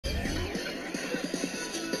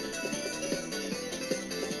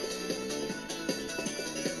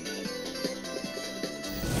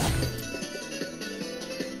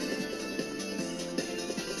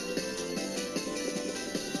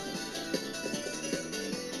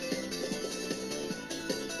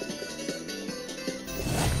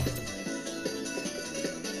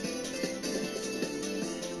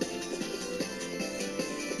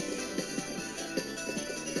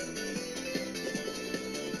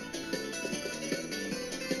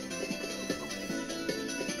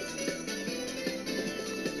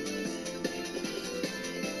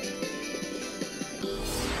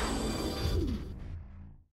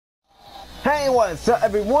Hey, what's up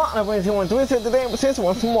everyone? I'm going to do today since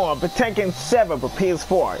once more but Tekken 7 for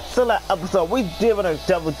PS4. So last episode we did with a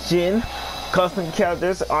double Jin, custom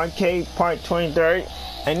characters, arcade part 23,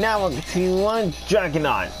 and now we're continuing on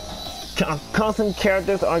Dragonaut, custom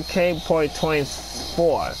characters, arcade part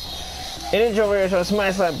 24. In intro video show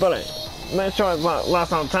smash that bullet. Make sure it's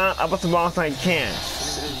lost on time, I put the boss I can.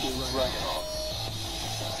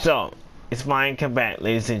 So, it's fine, come back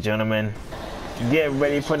ladies and gentlemen. Get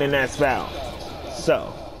ready for the next battle.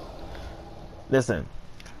 So, listen.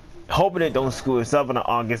 Hoping it don't screw us up on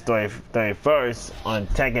August 31st on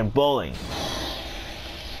Tekken Bowling.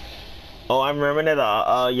 Oh, I remember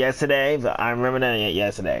that yesterday. I remember that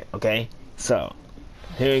yesterday. Okay, so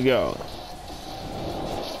here we go.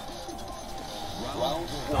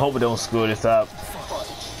 Hope it don't screw this up.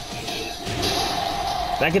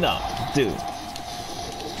 Back it up, dude.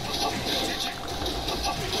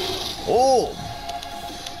 Oh.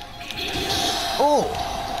 Oh,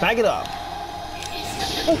 back it up.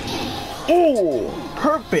 Oh,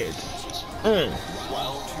 perfect.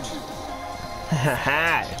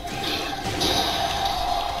 Haha.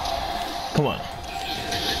 Come on.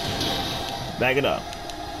 Back it up.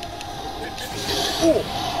 Oh.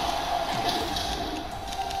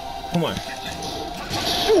 Come on.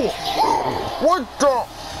 Oh. What the?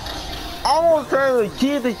 I almost trying to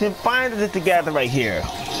keep it and find it together right here.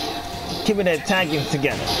 Keeping the tagging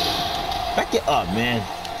together. Back it up, man.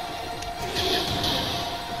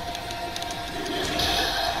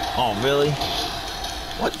 Oh, really?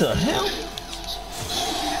 What the hell?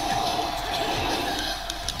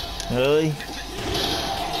 Really?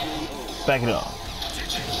 Back it up.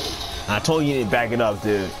 I told you to back it up,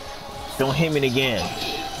 dude. Don't hit me again.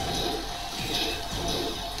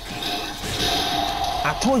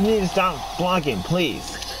 I told you to stop blocking,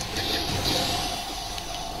 please.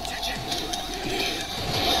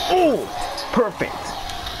 Oh! Perfect.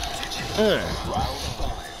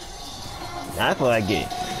 That's what I get.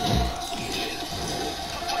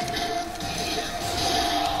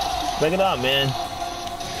 Back it up, man.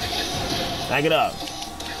 Back it up.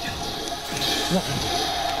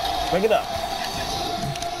 Back it up.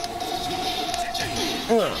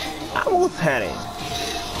 I almost had it.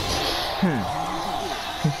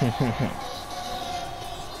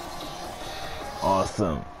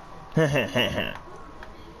 Awesome.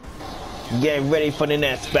 Get ready for the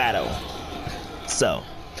next battle. So,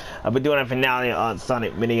 I'll be doing a finale on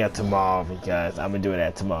Sonic Mania tomorrow because I'm gonna do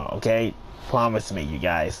that tomorrow, okay? Promise me, you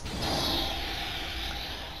guys.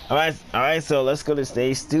 Alright, so let's go to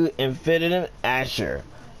stage 2, Infinitive Asher.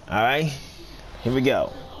 Alright, here we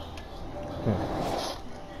go.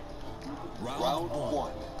 Round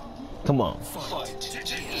 1. Come on.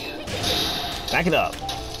 Back it up.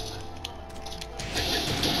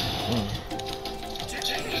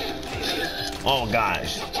 Oh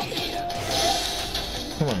gosh.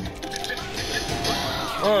 Come on.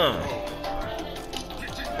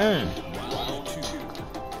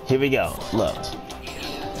 Here we go. Look.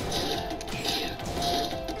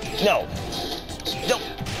 No. No.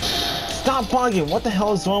 Stop bugging. What the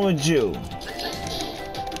hell is wrong with you?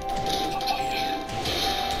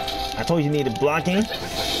 I told you needed blocking.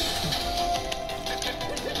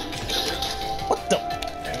 What the?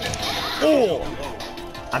 Oh.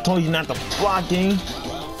 I told you not to blocking.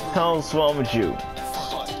 Hell's wrong with you?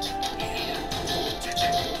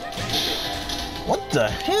 What the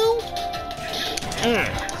hell?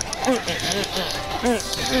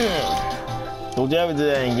 Don't you ever do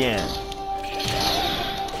that again.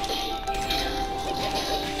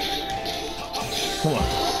 Come on.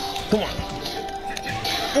 Come on.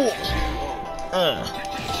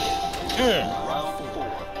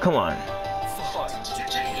 Come on.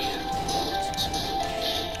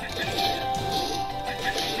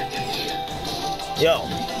 Yo.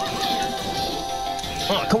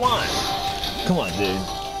 Oh, come on. Come on, dude.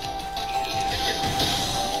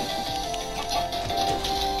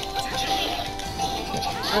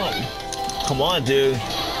 Come on, dude.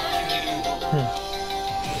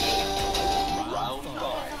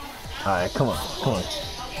 Alright, come on. Come on.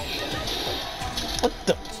 What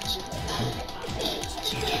the?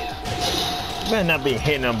 Better not be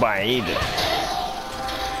hitting nobody either.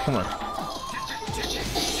 Come on.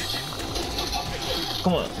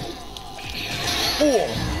 Come on. Oh.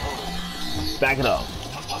 Back it up.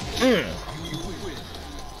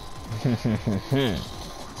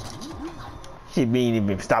 She mean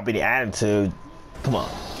even stopping the attitude. Come on.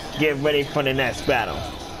 Get ready for the next battle.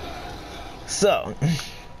 So,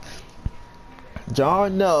 y'all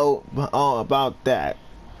know all about that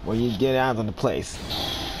when you get out of the place.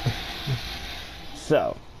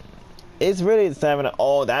 So, It's really 7.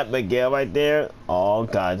 Oh, that Miguel right there. Oh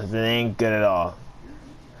god, this ain't good at all.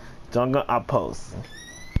 Jungle outpost.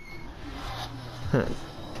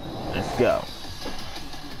 Let's go.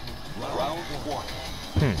 Round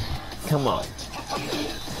 1. Come on.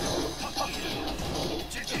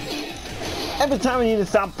 Every time you need to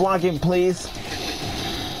stop blocking, please.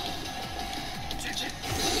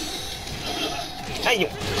 Hey you.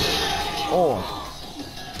 Oh.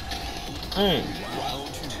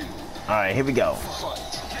 Alright, here we go.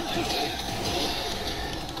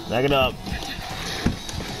 Back it up.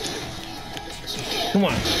 Come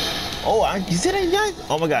on. Oh, you see that, guys?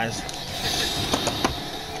 Oh my gosh.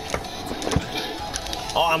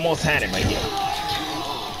 Oh, I almost had it right here.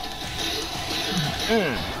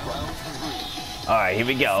 Alright, here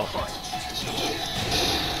we go.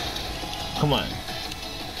 Come on.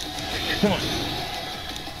 Come on.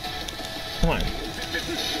 Come on.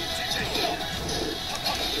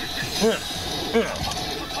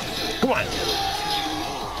 Come on.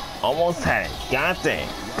 Almost had it. Got it.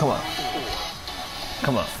 Come on.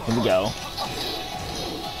 Come on. Here we go.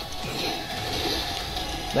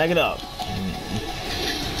 Back it up.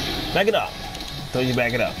 Back it up. Told you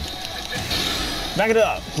back it up. Back it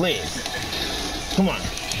up, please. Come on.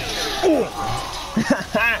 You're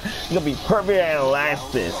gonna be perfect at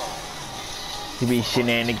last this. You be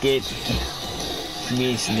shenanigans. You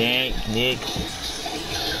be Nick.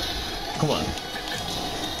 Come on.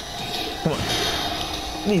 Come on.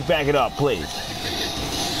 Please back it up, please.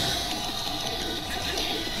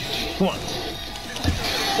 Come on.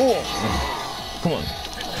 Oh. Come on.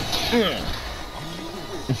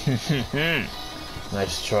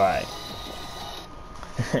 Nice try.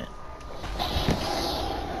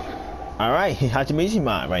 Alright,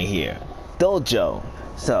 Hachimishima right here. Dojo.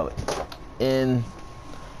 So,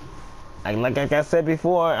 like I said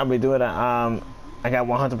before, I'll be doing I got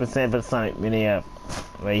 100% for the Sonic video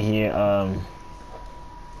right here. I'm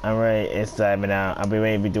ready. It's time now. I'll be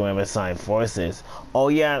ready to be doing with Sonic Forces. Oh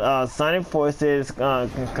yeah, Sonic Forces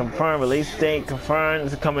confirmed release date confirmed.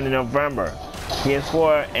 It's coming in November.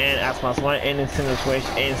 PS4 and Xbox One and Nintendo Switch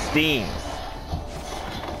and Steam.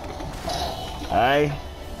 Alright.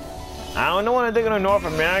 I don't know when they're going to North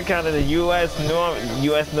America to the US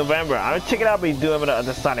November. I'll check it out. Be doing with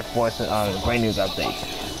the Sonic Forces brand news update.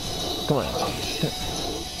 Come on.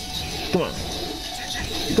 Come on.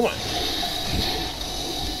 Come on.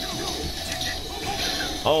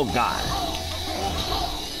 Oh god.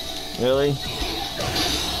 Really?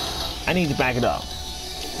 I need to back it up.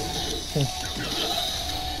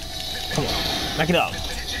 Come on. Back it up.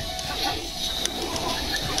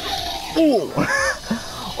 Ooh.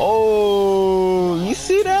 Oh, you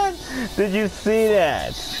see that? Did you see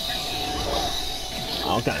that?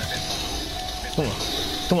 Okay. Come on.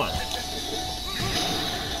 Come on.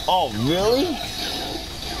 Oh, really?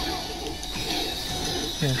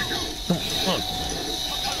 Come on.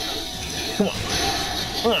 Come on.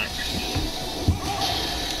 Come on.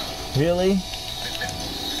 Really?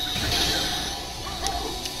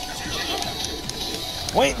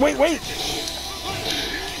 Wait.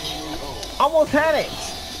 Almost had it.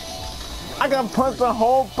 I got to punch the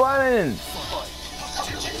whole button.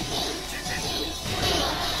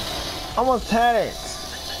 Almost had it.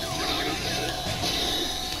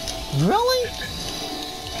 Really?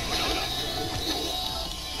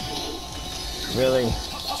 Really?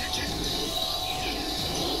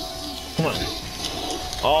 Come on.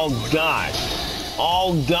 Oh god.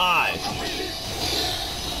 Oh god.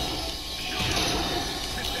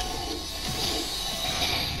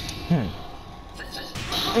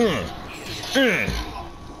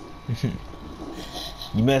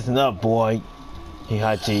 You messing up, boy.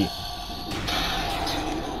 Hihachi.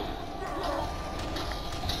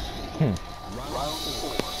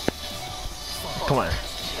 Come on.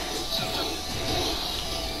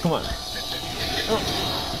 Come on.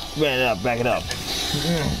 Back it up, back it up.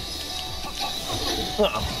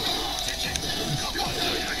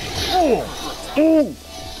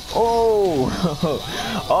 Oh,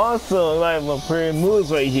 also like my pretty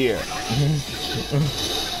moves right here.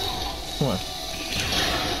 Come on.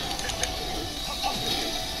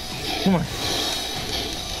 Come on.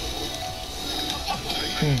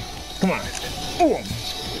 Come on.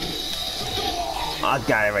 I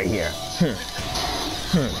got it right here.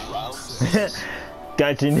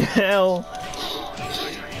 Got you now.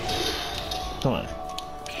 Come on.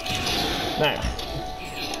 Now.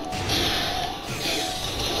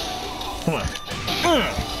 Come on.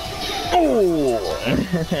 Oh.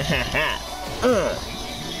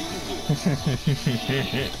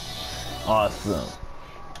 Awesome.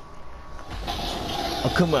 Oh,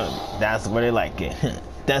 come on. That's what I like it.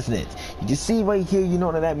 That's it. You see right here, you know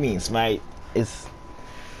what that means, right? It's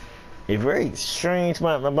a very strange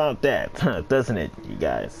about that, doesn't it, you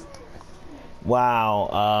guys?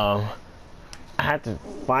 Wow. I have to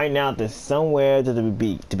find out there's somewhere to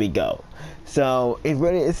be go. So it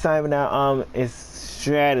really is time now. It's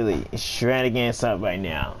strategy. It's strategy up right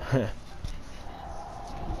now.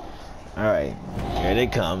 All right, here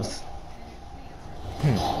it comes.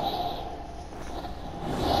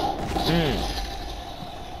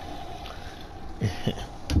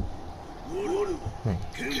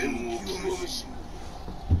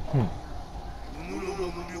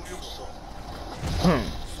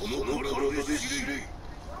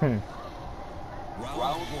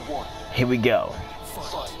 Here we go.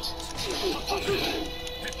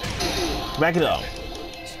 Back it up.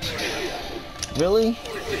 Really?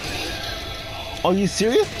 Are you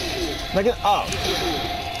serious? Back it up.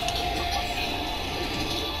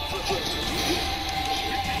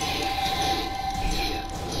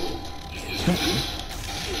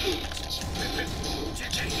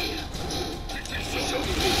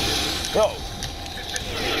 Go.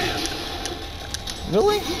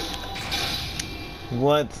 Really?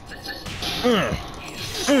 What?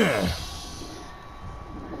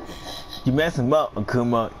 You mess him up,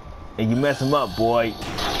 Akuma, and you mess him up, boy.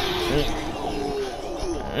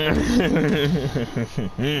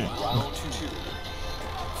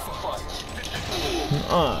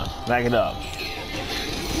 Back it up.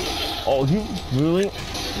 Oh, you really?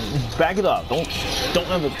 Back it up. Don't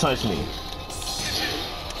ever touch me.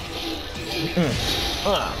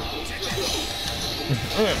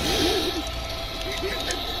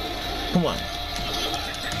 Come on.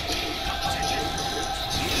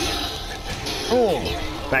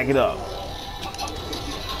 Back it up.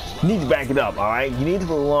 You need to back it up, alright? You need to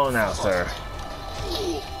move along now, sir.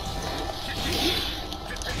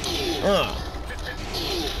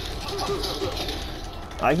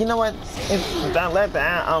 You know what? If that let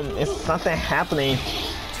that it's something happening.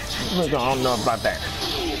 I don't know about that.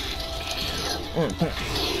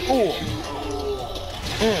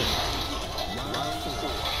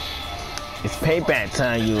 It's payback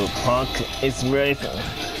time, you punk. It's ready for...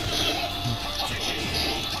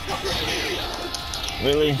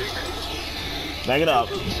 Really? Back it up.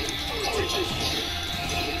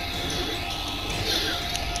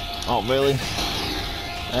 Oh, really?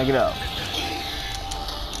 Back it up.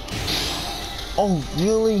 Oh,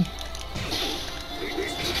 really?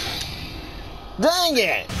 Dang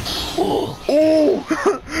it! Oh!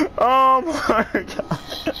 Oh my god!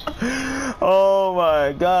 Oh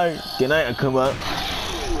my god! Good night, Akuma.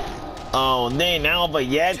 Oh, they ain't over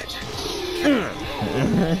yet.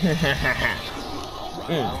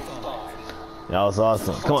 That was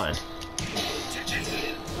awesome. Come on.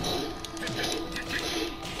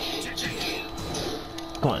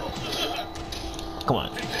 Come on. Come on.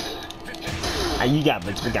 You got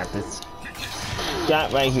this. We got this.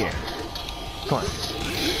 Got right here. Come on.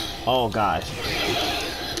 Oh gosh.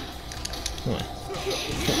 Come on.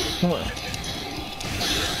 Come on.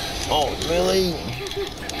 Oh, really?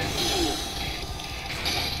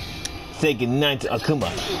 Say goodnight to Akuma.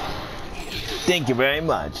 Thank you very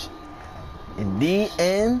much. In the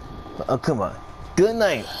end, Akuma. Good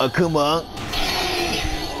night, Akuma.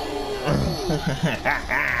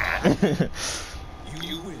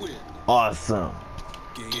 Awesome.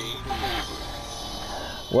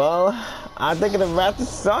 Well, I think I'm about to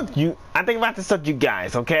suck you. You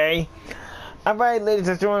guys, okay? Alright, ladies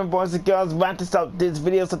and gentlemen, boys and girls, about to stop this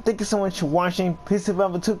video. So thank you so much for watching. Please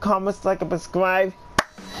remember to comment, like, and subscribe.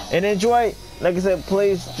 And enjoy. Like I said,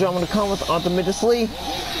 please drop in the comments ultimately.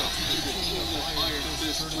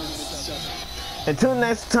 Until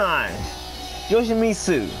next time,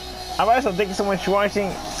 Yoshimitsu. Alright, so thank you so much for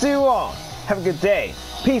watching. See you all. Have a good day.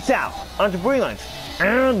 Peace out. Until Brilliant.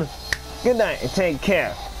 And good night and take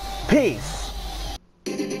care. Peace.